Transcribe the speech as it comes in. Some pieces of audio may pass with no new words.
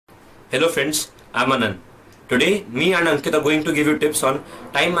Hello friends, I'm Manan. Today, me and Ankit are going to give you tips on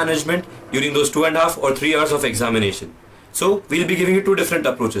time management during those 2.5 or 3 hours of examination. So, we'll be giving you two different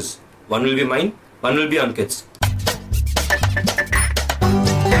approaches. One will be mine, one will be Ankit's.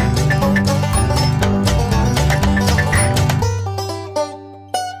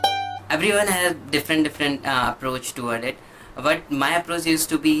 Everyone has different approach toward it, but my approach used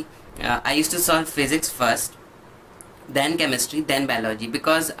to be I used to solve physics first, then chemistry, then biology,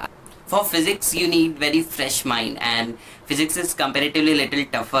 because for physics you need very fresh mind, and physics is comparatively little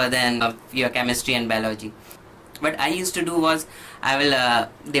tougher than your chemistry and biology. What I used to do was I will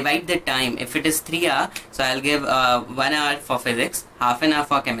divide the time. If it is 3 hours, so I'll give 1 hour for physics, half an hour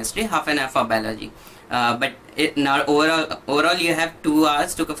for chemistry, half an hour for biology. But now overall you have 2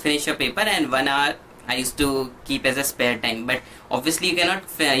 hours to finish your paper, and 1 hour I used to keep as a spare time. But obviously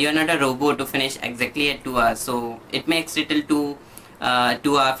you are not a robot to finish exactly at 2 hours, so it makes it till 2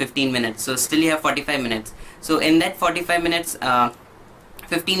 hours 15 minutes, so still you have 45 minutes. So in that 45 minutes,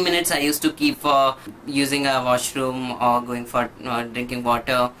 15 minutes I used to keep for using a washroom or going for drinking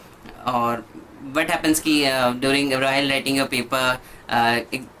water. Or what happens ki while writing your paper,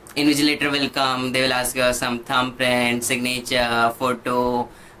 invigilator will come, they will ask you some thumbprint, signature, photo,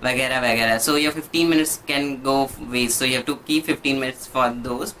 vagera. So your 15 minutes can go waste, so you have to keep 15 minutes for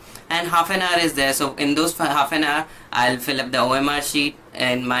those, and half an hour is there. So in those half an hour I'll fill up the OMR sheet.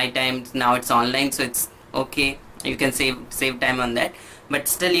 In my time now it's online, so it's okay, you can save time on that. But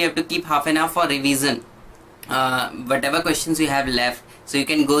still you have to keep half an hour for revision, whatever questions you have left, so you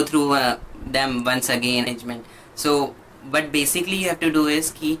can go through them once again. So but basically you have to do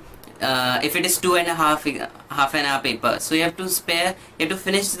is if it is 2.5 half an hour paper, so you have to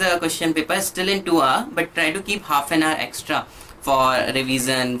finish the question paper still in 2 hours, but try to keep half an hour extra for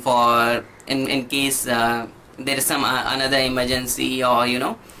revision, for in case there is some another emergency, or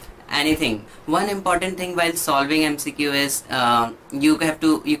anything. One important thing while solving MCQ is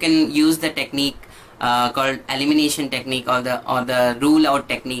you can use the technique called elimination technique, or the rule out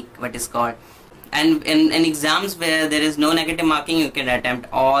technique, what is called. And in exams where there is no negative marking, you can attempt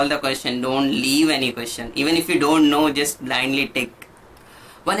all the question. Don't leave any question. Even if you don't know, just blindly tick.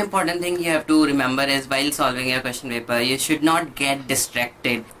 One important thing you have to remember is while solving your question paper, you should not get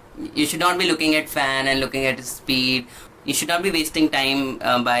distracted. You should not be looking at fan and looking at speed. You should not be wasting time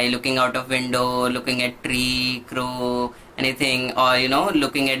by looking out of window, looking at tree, crow, anything, or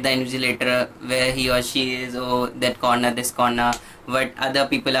looking at the invigilator where he or she is, or that corner, this corner, what other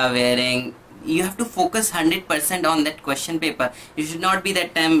people are wearing. You have to focus 100% on that question paper. You should not be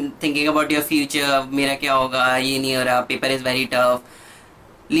that time thinking about your future. Mera kya hoga, ye nahi ho raha, paper is very tough.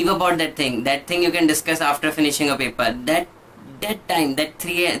 Leave about that thing. That thing you can discuss after finishing a paper. That time, that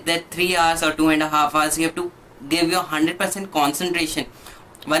 3 hours or 2.5 hours, you have to give your 100% concentration.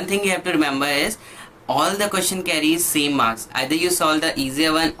 One thing you have to remember is all the question carries same marks. Either you solve the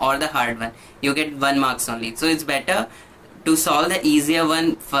easier one or the hard one. You get 1 marks only. So it's better to solve the easier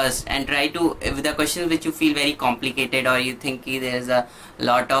one first, and try to, if the questions which you feel very complicated, or you think there is a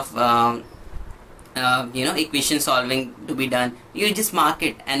lot of equation solving to be done, you just mark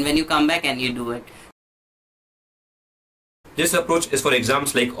it, and when you come back and you do it. This approach is for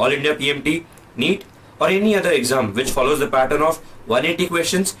exams like All India PMT, NEET, or any other exam which follows the pattern of 180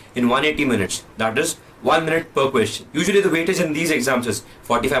 questions in 180 minutes. That is 1 minute per question. Usually the weightage in these exams is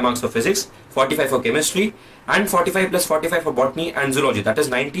 45 marks for physics, 45 for chemistry, and 45 plus 45 for botany and zoology. That is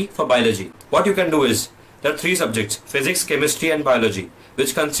 90 for biology. What you can do is, there are 3 subjects, physics, chemistry and biology,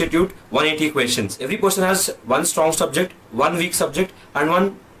 which constitute 180 questions. Every person has 1 strong subject, 1 weak subject, and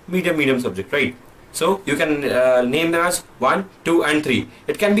 1 medium subject, right? So you can name them as 1, 2 and 3.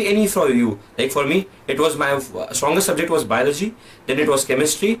 It can be any for you. Like for me, it was my strongest subject was biology, then it was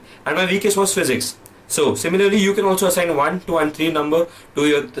chemistry, and my weakest was physics. So similarly, you can also assign 1, 2 and 3 number to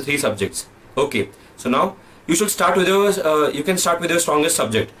your 3 subjects. Okay, so now you should start with you can start with your strongest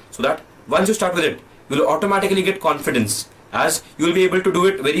subject, so that once you start with it, you will automatically get confidence, as you will be able to do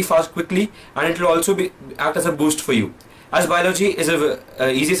it very fast, quickly, and it will also act as a boost for you. As biology is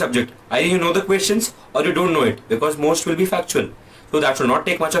a easy subject, either you know the questions or you don't know it, because most will be factual. So that should not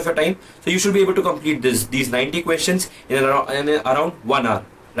take much of your time. So you should be able to complete these 90 questions in around 1 hour,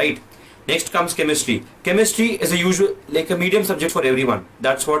 right? Next comes chemistry. Chemistry is a medium subject for everyone.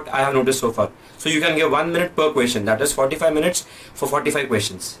 That's what I have noticed so far. So you can give 1 minute per question. That is 45 minutes for 45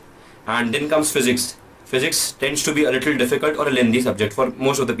 questions. And then comes physics. Physics tends to be a little difficult or a lengthy subject for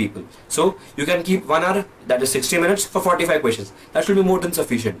most of the people. So you can keep 1 hour, that is 60 minutes for 45 questions. That should be more than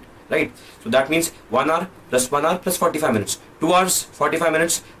sufficient, right? So that means 1 hour plus 1 hour plus 45 minutes. 2 hours, 45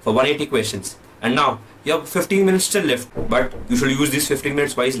 minutes for 180 questions. And now you have 15 minutes still left, but you should use these 15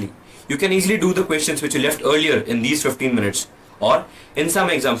 minutes wisely. You can easily do the questions which you left earlier in these 15 minutes, or in some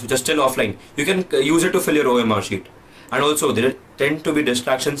exams which are still offline, you can use it to fill your OMR sheet. And also there tend to be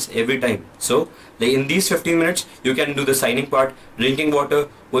distractions every time. So like in these 15 minutes, you can do the signing part, drinking water,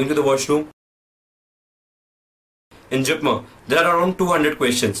 going to the washroom. In JIPMER, there are around 200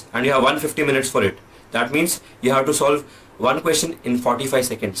 questions and you have 150 minutes for it. That means you have to solve one question in 45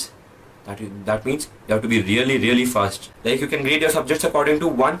 seconds. That means you have to be really fast. Like you can grade your subjects according to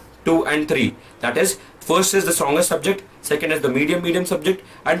 1, 2 and 3. That is, first is the strongest subject, second is the medium subject,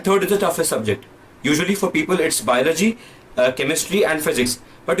 and third is the toughest subject. Usually for people it's biology, chemistry and physics,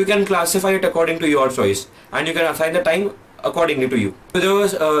 but you can classify it according to your choice and you can assign the time accordingly to you.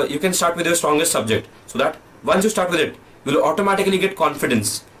 So you can start with your strongest subject, so that once you start with it, you will automatically get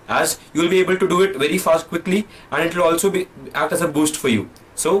confidence, as you will be able to do it very fast, quickly, and it will also act as a boost for you.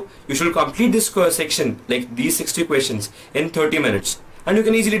 So you should complete this section, like these 60 questions, in 30 minutes, and you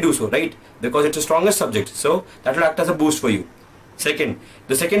can easily do so, right? Because it's the strongest subject, so that will act as a boost for you. Second,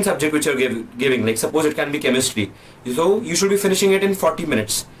 the second subject which you're giving, like suppose it can be chemistry, so you should be finishing it in 40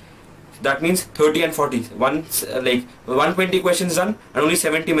 minutes. That means 30 and 40, like 120 questions done and only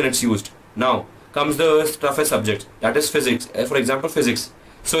 70 minutes used. Now comes the toughest subject, that is physics. For example, physics.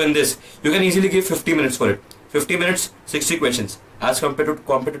 So in this, you can easily give 50 minutes for it. 50 minutes, 60 questions. As compared to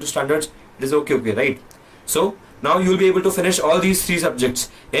competitive standards, it is okay, right? So now you will be able to finish all these three subjects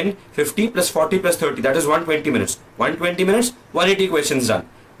in 50 plus 40 plus 30, that is 120 minutes. 120 minutes, 180 questions done.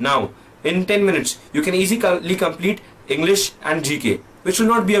 Now in 10 minutes, you can easily complete English and GK, which will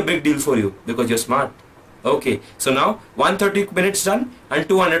not be a big deal for you because you're smart. Okay, so now 130 minutes done and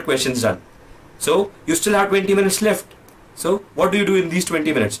 200 questions done. So you still have 20 minutes left. So what do you do in these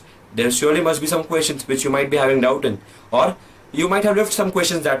 20 minutes? There surely must be some questions which you might be having doubt in, or you might have left some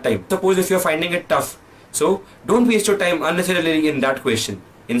questions that time. Suppose if you're finding it tough, so don't waste your time unnecessarily in that question.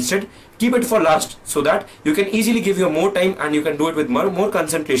 Instead, keep it for last, so that you can easily give you more time and you can do it with more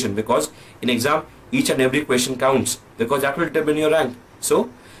concentration, because in exam each and every question counts, because that will determine your rank. So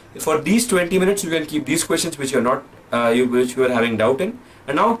for these 20 minutes, you can keep these questions which you're not which you are having doubt in,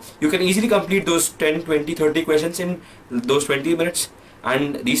 and now you can easily complete those 10, 20, 30 questions in those 20 minutes.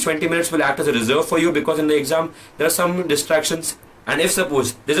 And these 20 minutes will act as a reserve for you, because in the exam there are some distractions, and if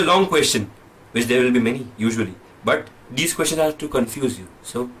suppose there's a long question, which there will be many usually, but these questions are to confuse you,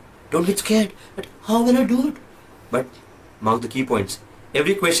 so don't get scared that how will I do it, but mark the key points.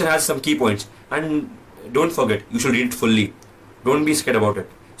 Every question has some key points, and don't forget, you should read it fully. Don't be scared about it.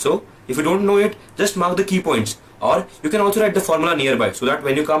 So if you don't know it, just mark the key points, or you can also write the formula nearby, so that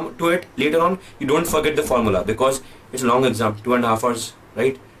when you come to it later on, you don't forget the formula, because it's a long exam, 2.5 hours,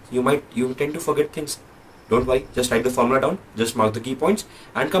 right? You tend to forget things. Don't worry, just write the formula down, just mark the key points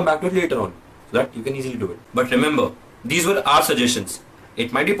and come back to it later on, so that you can easily do it. But remember, these were our suggestions.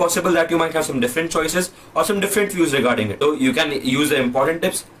 It might be possible that you might have some different choices or some different views regarding it. So you can use the important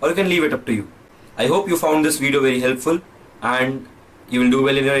tips, or you can leave it up to you. I hope you found this video very helpful and you will do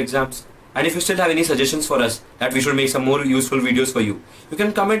well in your exams. And if you still have any suggestions for us that we should make some more useful videos for you, you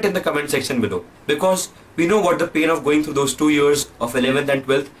can comment in the comment section below, because we know what the pain of going through those 2 years of 11th and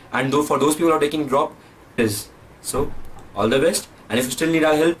 12th, and though for those people who are taking drop is. So all the best, and if you still need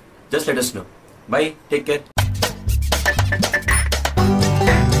our help, just let us know. Bye, take care.